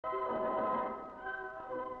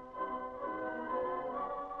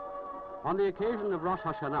On the occasion of Rosh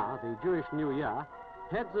Hashana, the Jewish New Year,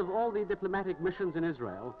 heads of all the diplomatic missions in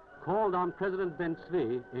Israel called on President Ben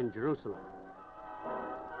Zvi in Jerusalem.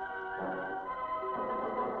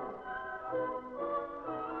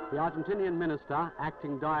 The Argentinian minister,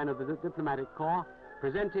 acting Dayan of the diplomatic corps,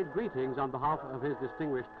 presented greetings on behalf of his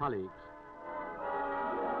distinguished colleagues.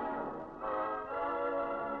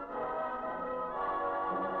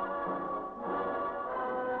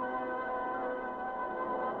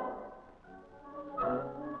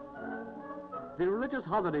 The religious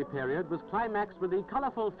holiday period was climaxed with the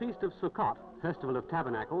colorful Feast of Souckot, Festival of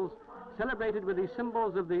Tabernacles, celebrated with the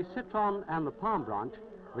symbols of the citron and the palm branch,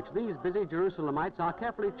 which these busy Jerusalemites are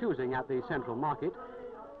carefully choosing at the central market,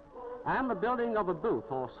 and the building of a booth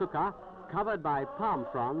or sukkah covered by palm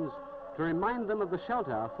fronds to remind them of the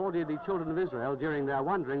shelter afforded the children of Israel during their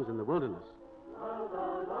wanderings in the wilderness.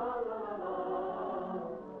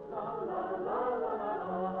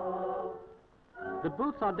 The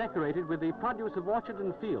booths are decorated with the produce of orchard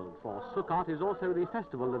and field, for Souckot is also the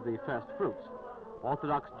festival of the first fruits.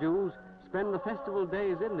 Orthodox Jews spend the festival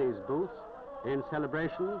days in these booths in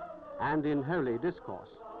celebration and in holy discourse.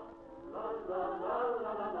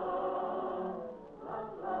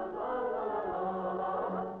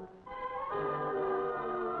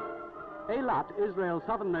 Eilat, Israel's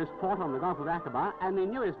southernmost port on the Gulf of Aqaba and the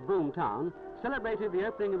newest boom town, celebrated the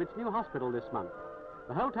opening of its new hospital this month.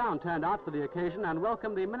 The whole town turned out for the occasion and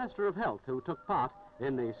welcomed the Minister of Health, who took part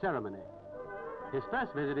in the ceremony. His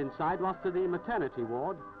first visit inside was to the maternity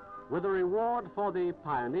ward, with a reward for the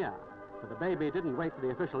pioneer. But the baby didn't wait for the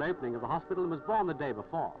official opening of the hospital and was born the day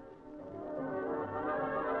before.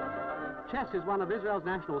 Chess is one of Israel's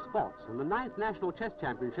national sports, and the 9th National Chess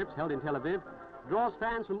Championships, held in Tel Aviv, draws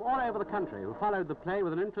fans from all over the country who followed the play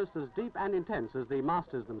with an interest as deep and intense as the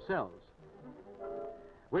masters themselves.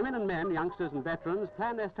 Women and men, youngsters and veterans,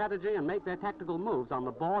 plan their strategy and make their tactical moves on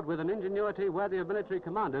the board with an ingenuity worthy of military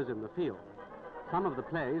commanders in the field. Some of the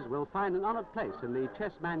plays will find an honored place in the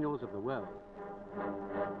chess manuals of the world.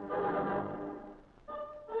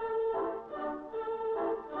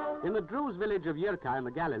 In the Druze village of Yirka in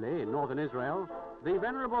the Galilee, in northern Israel, the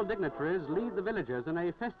venerable dignitaries lead the villagers in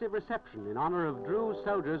a festive reception in honor of Druze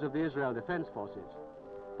soldiers of the Israel Defense Forces.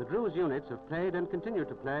 The Druze units have played and continue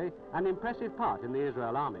to play an impressive part in the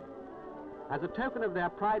Israel Army. As a token of their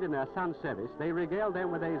pride in their son's service, they regale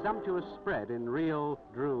them with a sumptuous spread in real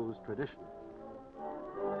Druze tradition.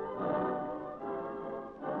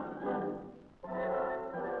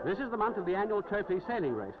 This is the month of the annual trophy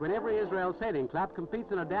sailing race, when every Israel sailing club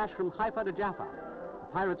competes in a dash from Haifa to Jaffa. The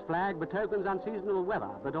pirate's flag betokens unseasonable weather,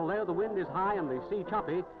 but although the wind is high and the sea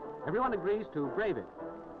choppy, everyone agrees to brave it.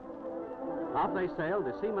 After they sail,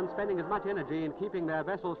 the seamen spending as much energy in keeping their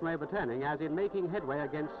vessels from overturning as in making headway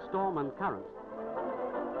against storm and current.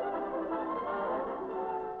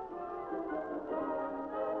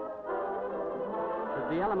 But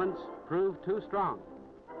the elements proved too strong.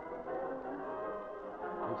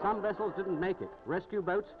 And some vessels didn't make it. Rescue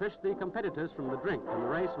boats fished the competitors from the drink, and the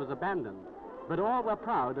race was abandoned. But all were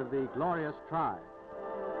proud of the glorious try.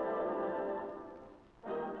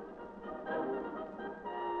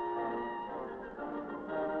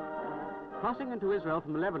 Crossing into Israel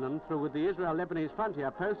from Lebanon through with the Israel-Lebanese frontier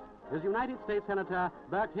post is United States Senator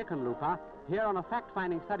Bert Hickenlooper, here on a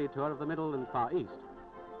fact-finding study tour of the Middle and Far East.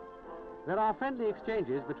 There are friendly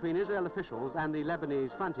exchanges between Israel officials and the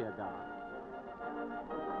Lebanese frontier guard.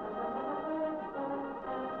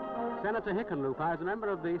 Senator Hickenlooper is a member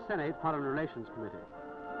of the Senate Foreign Relations Committee.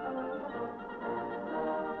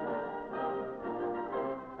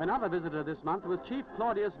 Another visitor this month was Chief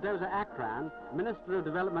Claudius Doza Akran, Minister of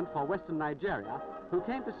Development for Western Nigeria, who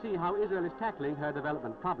came to see how Israel is tackling her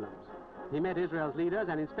development problems. He met Israel's leaders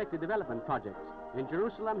and inspected development projects. In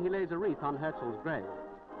Jerusalem, he lays a wreath on Herzl's grave.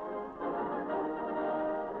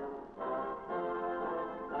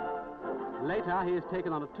 Later, he is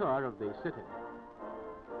taken on a tour of the city.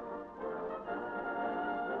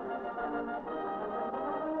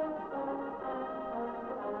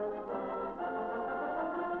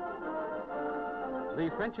 The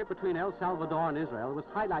friendship between El Salvador and Israel was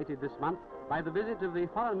highlighted this month by the visit of the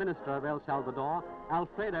Foreign Minister of El Salvador,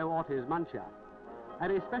 Alfredo Ortiz Mancha. At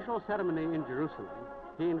a special ceremony in Jerusalem,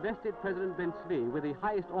 he invested President Ben Zvi with the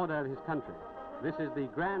highest order of his country. This is the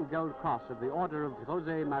Grand Gold Cross of the Order of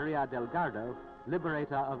Jose Maria Delgado,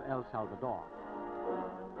 Liberator of El Salvador.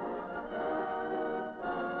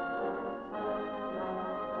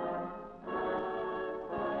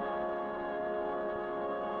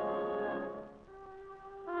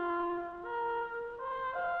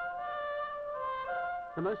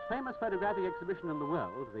 The most famous photographic exhibition in the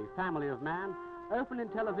world, The Family of Man, opened in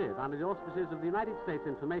Tel Aviv under the auspices of the United States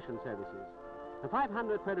Information Services. The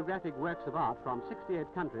 500 photographic works of art from 68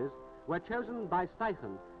 countries were chosen by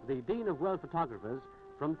Steichen, the Dean of World Photographers,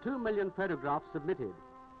 from 2 million photographs submitted.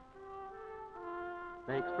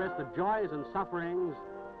 They express the joys and sufferings,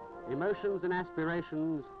 emotions and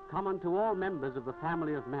aspirations common to all members of the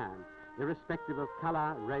family of man, irrespective of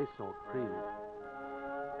color, race, or creed.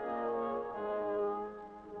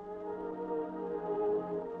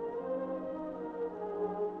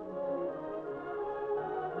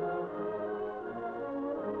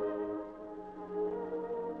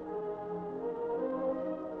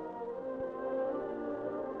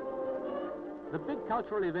 The big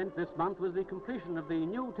cultural event this month was the completion of the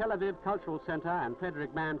new Tel Aviv Cultural Center and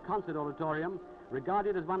Frederick Mann Concert Auditorium,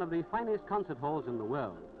 regarded as one of the finest concert halls in the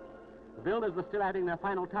world. The builders were still adding their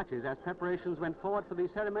final touches as preparations went forward for the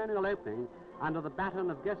ceremonial opening under the baton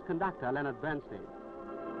of guest conductor Leonard Bernstein.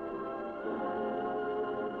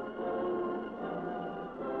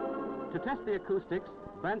 To test the acoustics,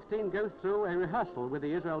 Bernstein goes through a rehearsal with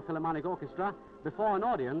the Israel Philharmonic Orchestra before an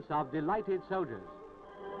audience of delighted soldiers.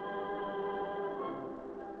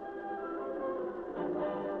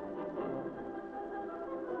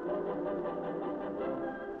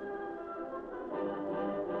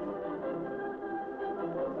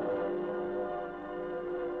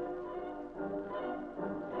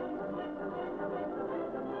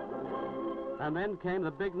 And then came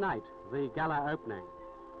the big night, the gala opening.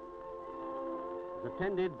 It was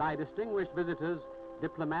attended by distinguished visitors,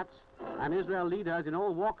 diplomats, and Israel leaders in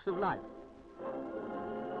all walks of life,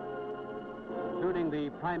 including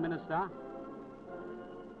the Prime Minister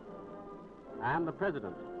and the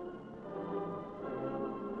President.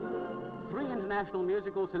 3 international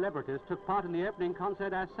musical celebrities took part in the opening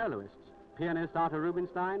concert as soloists: pianist Arthur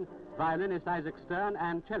Rubinstein, violinist Isaac Stern,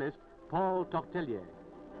 and cellist Paul Toctilier.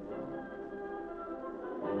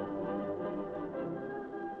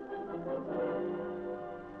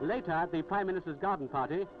 Later, at the Prime Minister's garden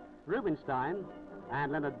party, Rubinstein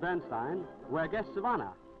and Leonard Bernstein were guests of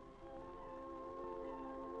honor,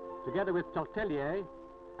 together with Toctilier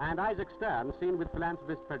and Isaac Stern, seen with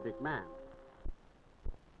philanthropist Frederick Mann.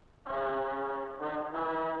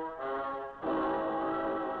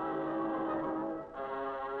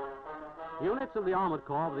 Units of the Armored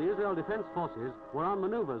Corps of the Israel Defense Forces were on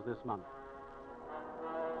maneuvers this month.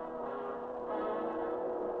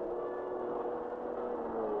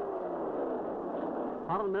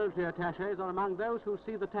 Foreign military attaches are among those who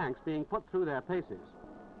see the tanks being put through their paces.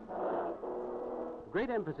 Great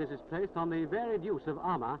emphasis is placed on the varied use of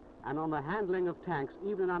armor and on the handling of tanks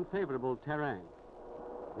even in unfavorable terrain.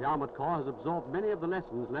 The Armored Corps has absorbed many of the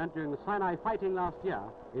lessons learned during the Sinai fighting last year,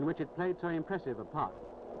 in which it played so impressive a part.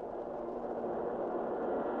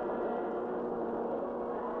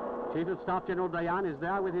 Chief of Staff General Dayan is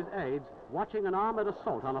there with his aides, watching an armored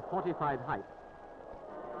assault on a fortified height.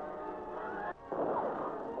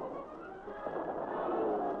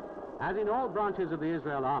 As in all branches of the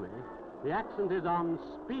Israel Army, the accent is on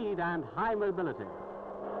speed and high mobility.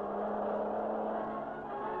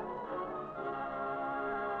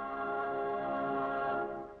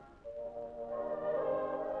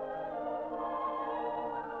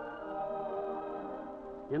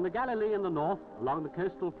 In the Galilee in the north, along the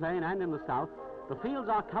coastal plain and in the south, the fields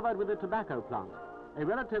are covered with the tobacco plant, a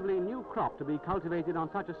relatively new crop to be cultivated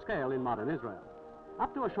on such a scale in modern Israel.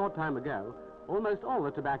 Up to a short time ago, almost all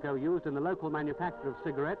the tobacco used in the local manufacture of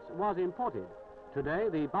cigarettes was imported. Today,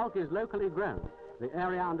 the bulk is locally grown, the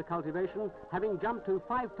area under cultivation having jumped to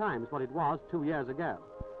 5 times what it was 2 years ago.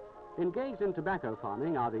 Engaged in tobacco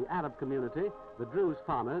farming are the Arab community, the Druze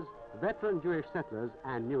farmers, veteran Jewish settlers,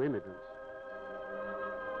 and new immigrants.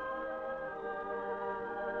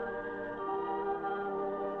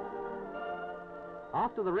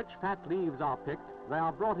 After the rich fat leaves are picked, they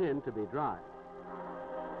are brought in to be dried.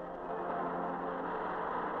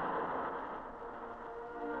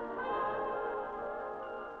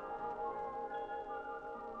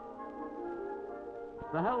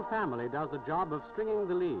 The whole family does the job of stringing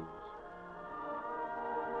the leaves.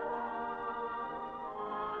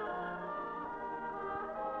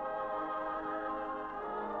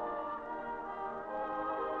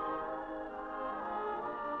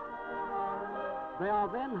 They are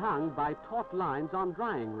then hung by taut lines on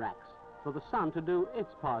drying racks for the sun to do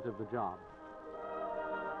its part of the job.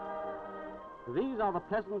 These are the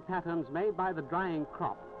pleasant patterns made by the drying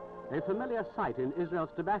crop, a familiar sight in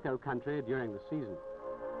Israel's tobacco country during the season.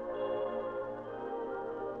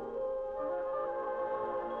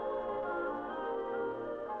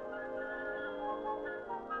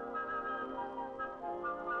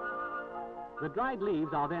 The dried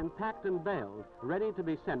leaves are then packed and baled, ready to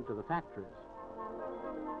be sent to the factories.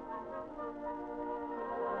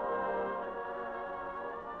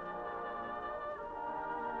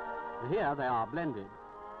 Here they are blended.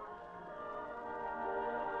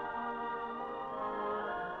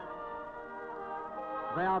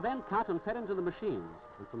 They are then cut and fed into the machines,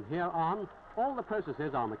 and from here on, all the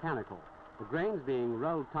processes are mechanical, the grains being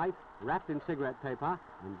rolled tight, wrapped in cigarette paper,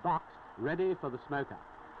 and boxed, ready for the smoker.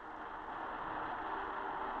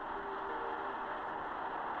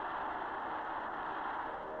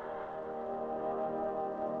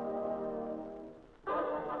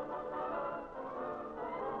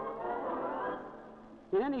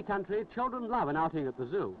 In any country, children love an outing at the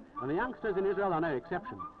zoo, and the youngsters in Israel are no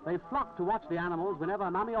exception. They flock to watch the animals whenever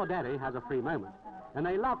Mummy or Daddy has a free moment, and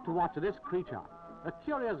they love to watch this creature. A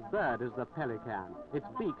curious bird is the pelican. Its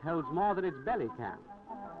beak holds more than its belly can.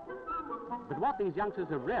 But what these youngsters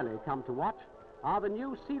have really come to watch are the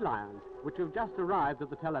new sea lions, which have just arrived at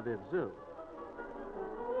the Tel Aviv Zoo.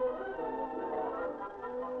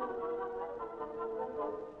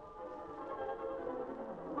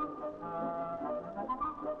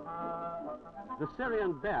 The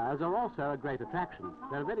Syrian bears are also a great attraction.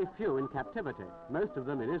 There are very few in captivity, most of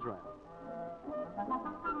them in Israel.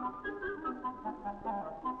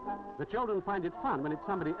 The children find it fun when it's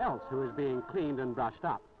somebody else who is being cleaned and brushed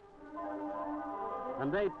up.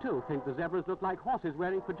 And they too think the zebras look like horses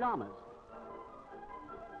wearing pajamas.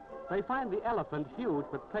 They find the elephant huge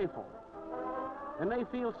but playful. And they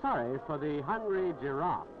feel sorry for the hungry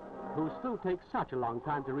giraffe, whose food takes such a long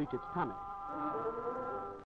time to reach its tummy.